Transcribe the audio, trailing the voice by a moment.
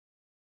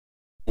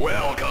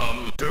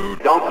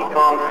dude. Donkey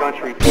Kong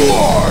Country.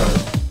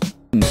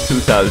 In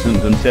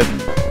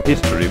 2007,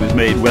 history was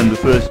made when the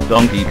first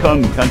Donkey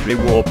Kong Country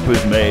Warped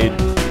was made.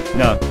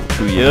 Now,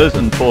 2 years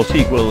and 4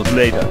 sequels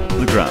later,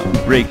 the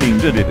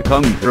groundbreaking Diddy the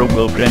Kong-queror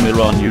will premiere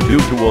on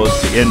YouTube towards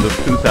the end of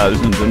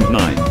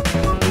 2009.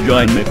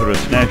 Join me for a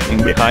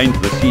snatching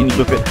behind-the-scenes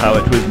look at how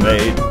it was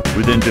made,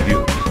 with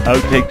interviews,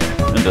 outtakes,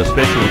 and a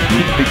special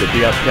sneak peek at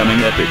the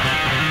upcoming epic.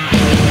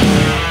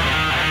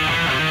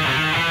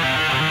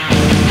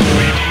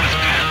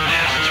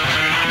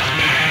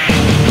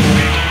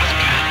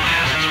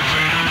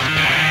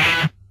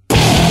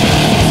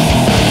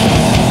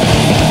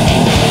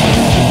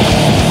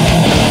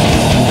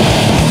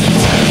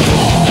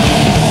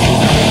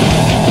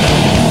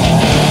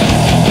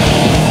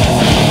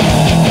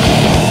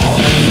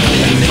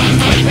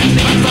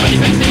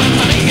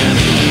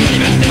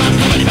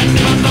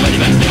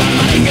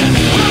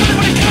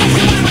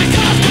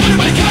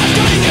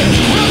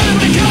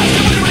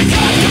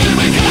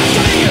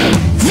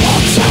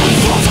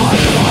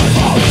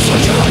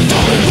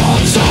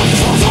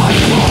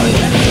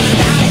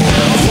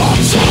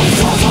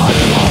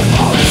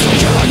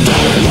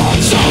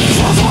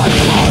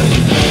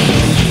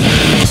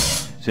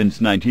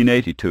 Since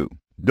 1982,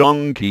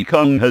 Donkey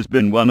Kong has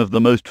been one of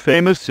the most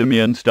famous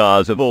simian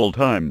stars of all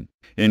time,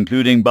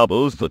 including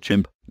Bubbles the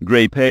Chimp,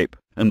 Grape Ape,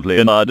 and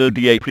Leonardo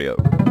DiCaprio.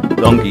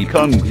 Donkey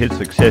Kong hit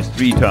success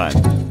 3 times.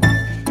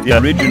 The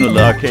original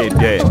arcade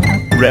game,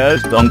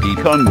 Rare's Donkey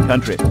Kong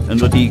Country, and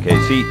the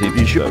DKC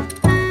TV show.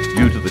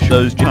 Due to the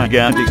show's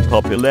gigantic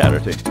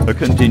popularity, a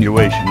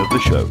continuation of the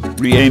show,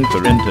 re-aimed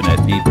for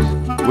internet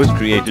beats, was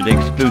created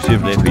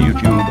exclusively for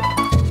YouTube.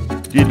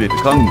 Diddy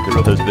the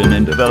Kong-queror has been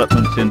in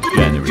development since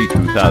January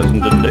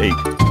 2008,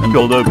 and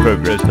although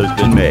progress has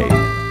been made,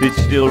 it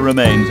still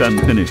remains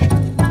unfinished.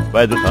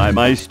 By the time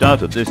I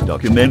started this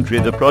documentary,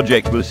 the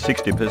project was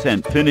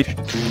 60% finished.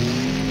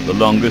 The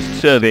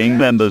longest-serving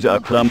members are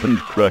Clump and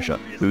Crusher,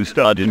 who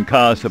starred in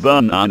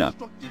Casablanca.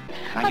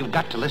 Now you've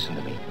got to listen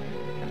to me.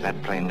 If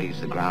that plane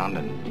leaves the ground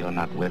and you're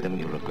not with him,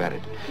 you'll regret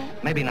it.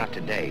 Maybe not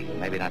today,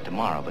 maybe not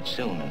tomorrow, but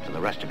soon and for the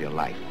rest of your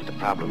life. The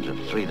problems of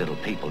 3 little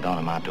people don't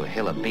amount to a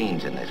hill of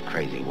beans in this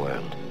crazy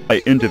world.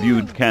 I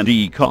interviewed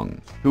Candy Kong,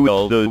 who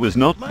although was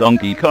not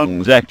Donkey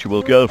Kong's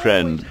actual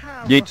girlfriend,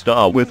 did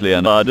star with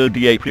Leonardo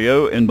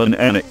DiCaprio in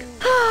Bananic.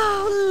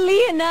 Oh,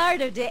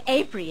 Leonardo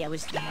DiCaprio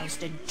was the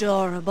most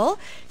adorable,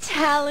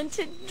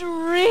 talented,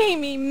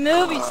 dreamy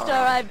movie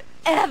star I've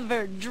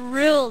ever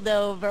drilled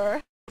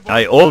over.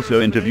 I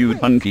also interviewed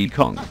Funky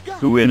Kong,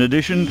 who in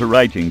addition to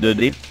writing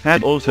Diddy,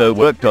 had also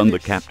worked on the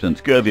Captain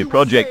Scurvy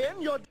project.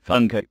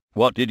 Funky,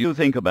 what did you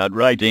think about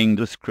writing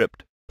the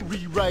script?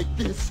 Rewrite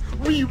this,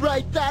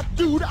 rewrite that,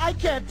 dude, I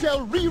can't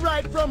tell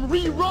rewrite from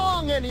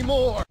re-wrong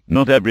anymore!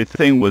 Not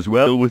everything was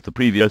well with the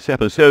previous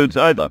episodes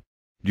either.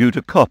 Due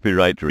to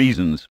copyright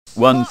reasons,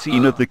 one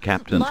scene of the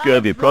Captain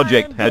Scurvy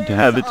project had to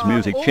have its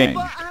music changed.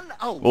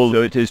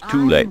 Although it is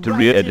too late to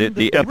re-edit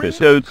the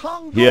episodes,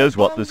 here's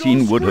what the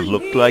scene would have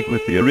looked like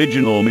with the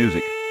original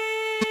music.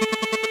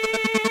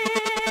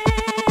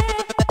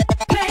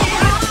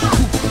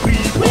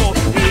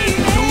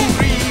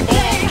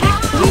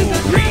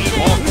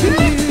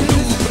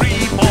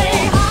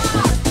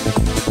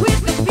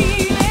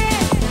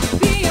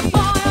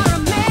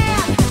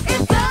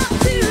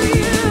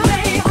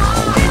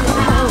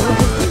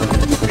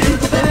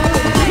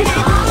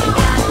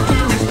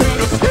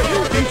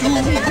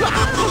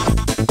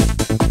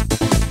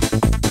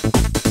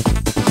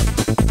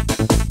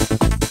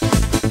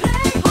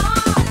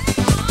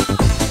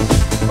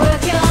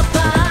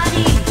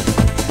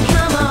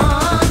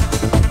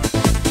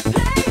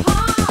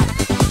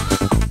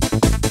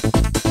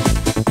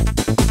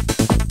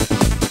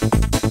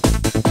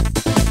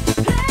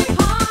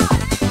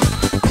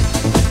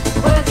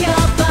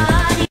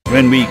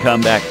 When we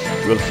come back,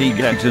 we'll see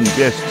gags and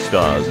guest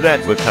stars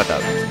that were cut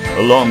out,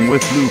 along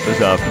with bloopers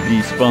after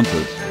these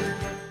sponsors.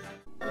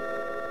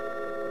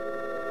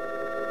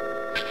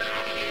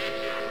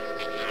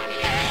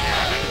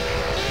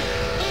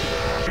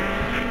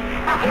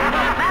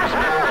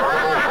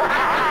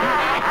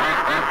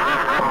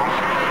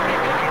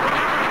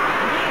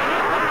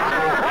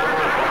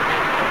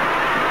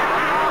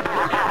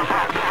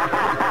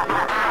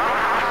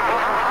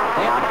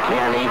 They are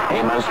clearly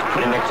a most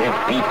primitive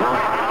people.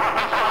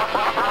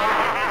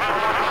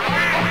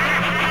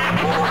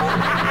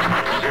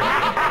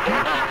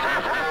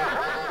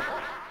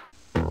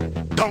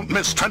 Don't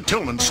miss Trent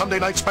Tillman's Sunday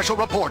night special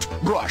report,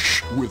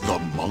 Brush with the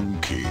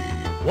Monkey.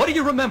 What do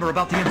you remember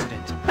about the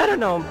incident? I don't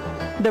know.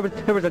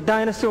 There was a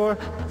dinosaur,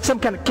 some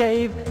kind of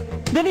cave.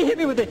 Then he hit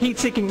me with a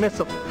heat-seeking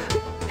missile.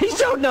 He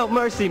showed no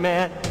mercy,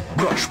 man.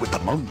 Brush with the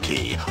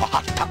Monkey, a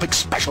Hot Topic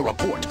special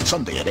report,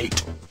 Sunday at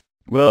 8.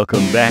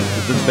 Welcome back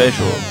to the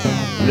special.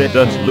 Let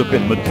us look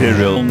at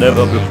material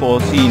never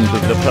before seen to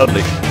the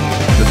public.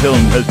 The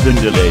film has been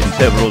delayed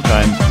several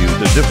times due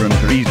to different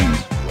reasons.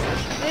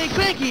 Hey,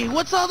 Cranky,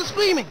 what's all the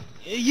screaming?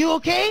 You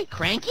okay?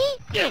 Cranky?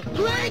 Yeah,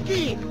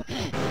 Cranky!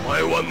 お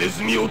前はネ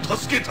ズミを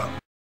助けた。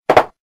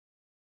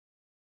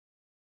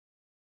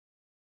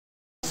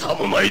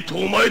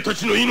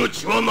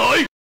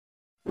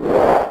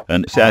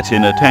An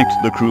assassin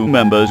attacked the crew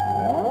members.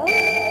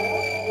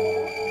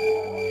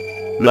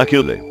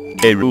 Luckily,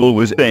 K-Rool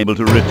was able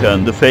to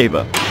return the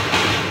favor.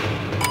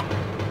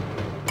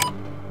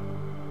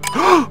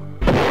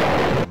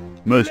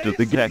 Most of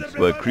the gags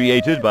were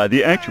created by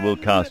the actual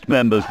cast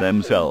members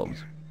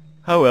themselves.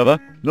 However,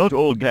 not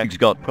all gags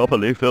got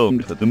properly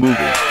filmed for the movie.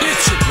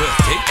 It's your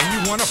birthday and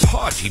you want a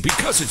party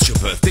because it's your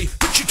birthday,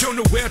 but you don't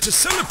know where to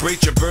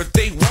celebrate your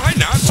birthday. Why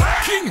not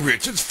King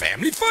Richard's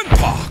Family Fun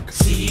Park?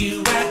 See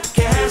you at the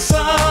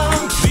castle.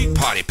 Complete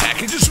party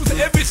packages with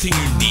everything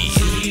you need.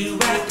 See you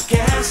at the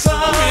castle.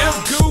 We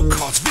have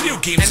go-karts, video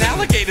games, and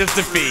alligators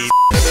to feed.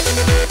 I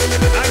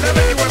love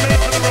it, you were made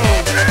for the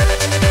road.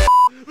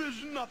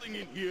 There's nothing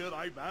in here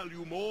I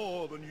value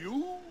more than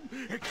you,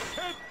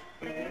 except...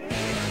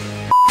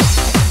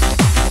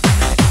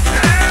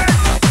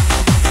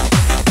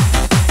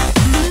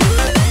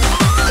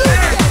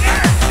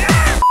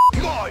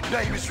 My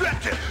name is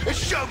Raptor, and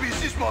show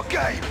business is my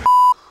game.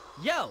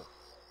 Yo,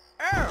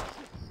 Earl.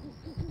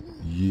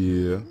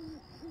 Yeah?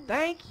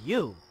 Thank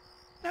you.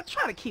 Now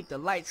try to keep the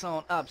lights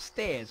on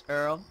upstairs,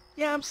 Earl.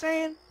 Yeah, I'm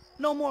saying?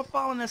 No more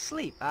falling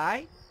asleep,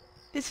 alright?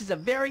 This is a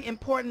very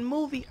important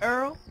movie,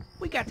 Earl.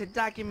 We got to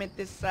document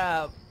this,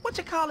 what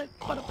you call it?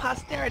 For the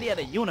posterity of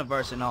the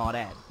universe and all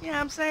that. You know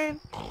what I'm saying?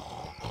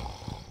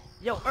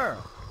 Yo,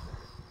 Earl.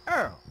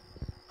 Earl.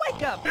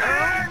 Wake up,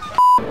 Earl.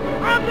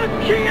 I'm the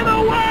king of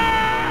the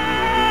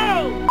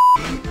world!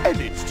 And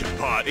it's to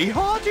party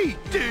hardy,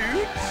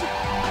 dudes!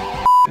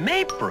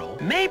 April.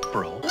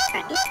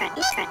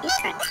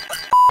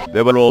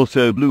 There were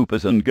also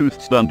bloopers and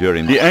ghosts done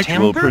during the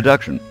actual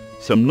production,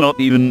 some not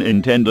even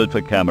intended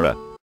for camera.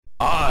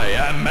 I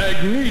am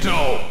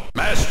Magneto,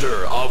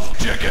 master of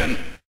chicken.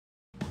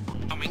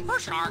 Coming for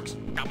sharks.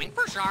 Coming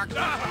for sharks.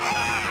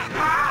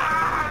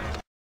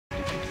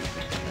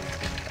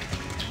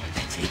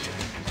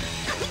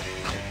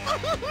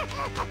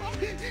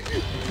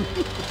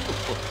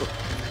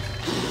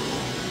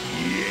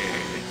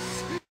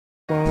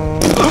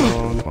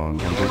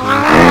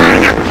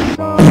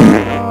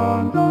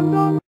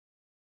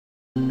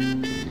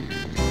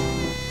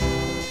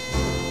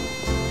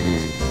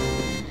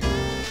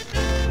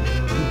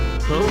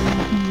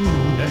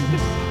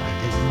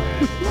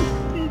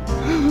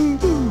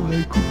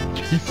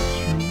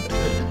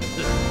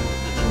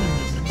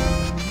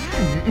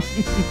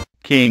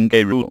 King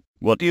K-Rool,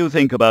 what do you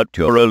think about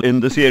your role in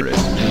the series?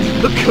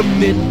 A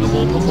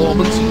commendable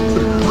performance,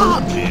 but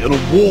hardly an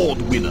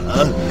award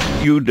winner.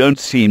 You don't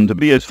seem to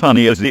be as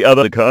funny as the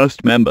other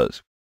cast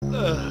members.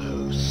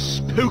 Oh,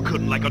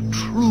 spoken like a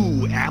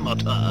true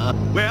amateur.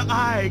 Where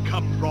I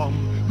come from,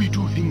 we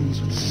do things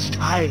with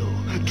style,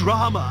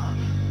 drama,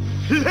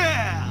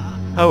 flair.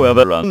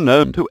 However,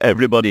 unknown to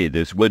everybody,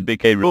 this would be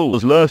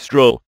K-Rool's last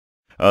role.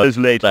 Hours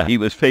later, he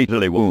was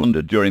fatally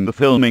wounded during the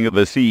filming of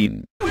a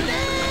scene.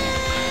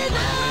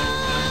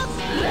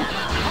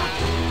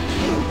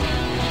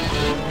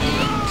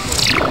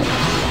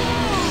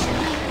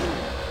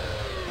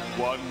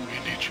 One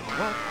minute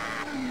you're up,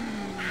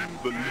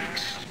 the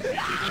next minute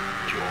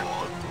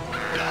you're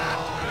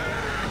down.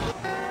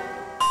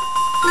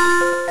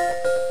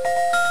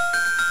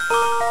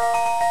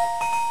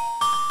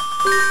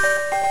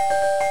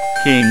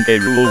 King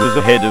K-Rool was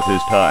ahead of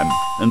his time,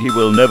 and he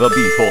will never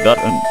be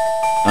forgotten.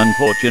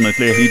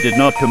 Unfortunately, he did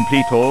not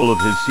complete all of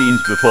his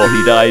scenes before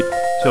he died,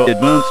 so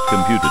advanced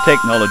computer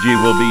technology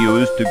will be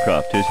used to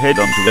craft his head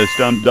onto a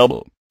stunt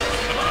double.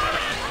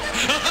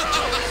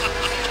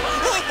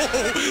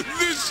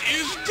 This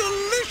is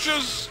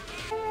delicious!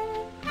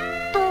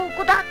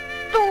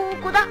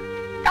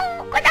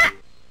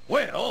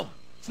 Well,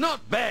 it's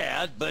not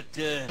bad, but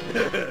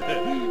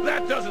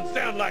that doesn't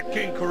sound like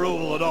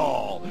King-queror at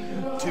all.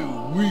 Too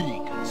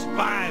weak and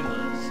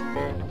spineless.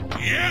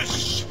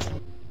 Yes!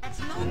 That's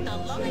not the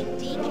line,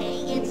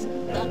 DK. It's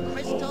the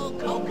crystal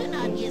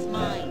coconut is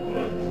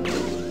mine.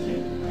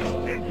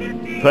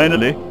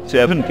 Finally,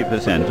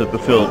 70% of the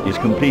film is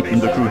complete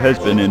and the crew has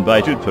been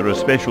invited for a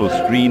special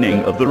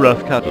screening of the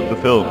rough cut of the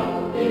film.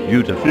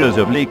 Due to fears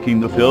of leaking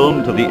the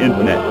film to the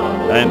internet,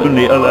 I am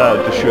only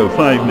allowed to show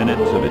 5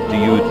 minutes of it to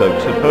you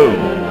folks at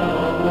home.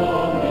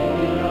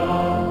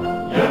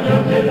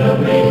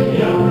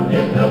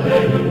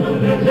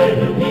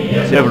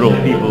 Several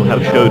people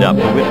have showed up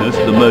to witness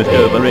the most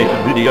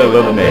overrated video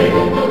ever made,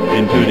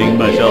 including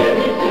myself.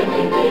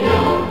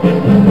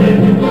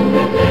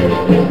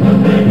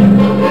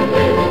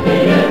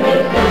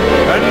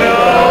 And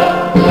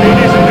now,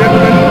 ladies and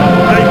gentlemen,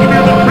 I give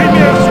you the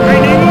premiere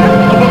screening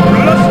of a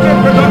Bluster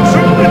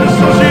production in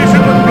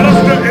association with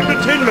Bluster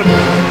Entertainment.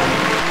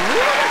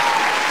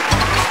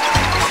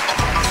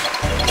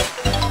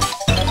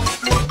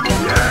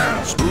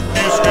 Yeah,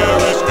 spooky,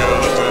 scary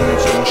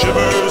skeletons and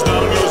shivers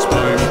down your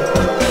spine.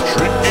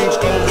 Shrieking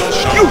skulls will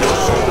shock your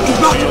soul. You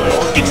do not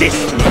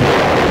exist.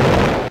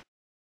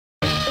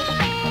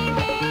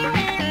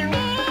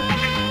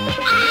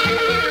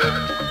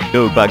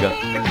 Go bugger.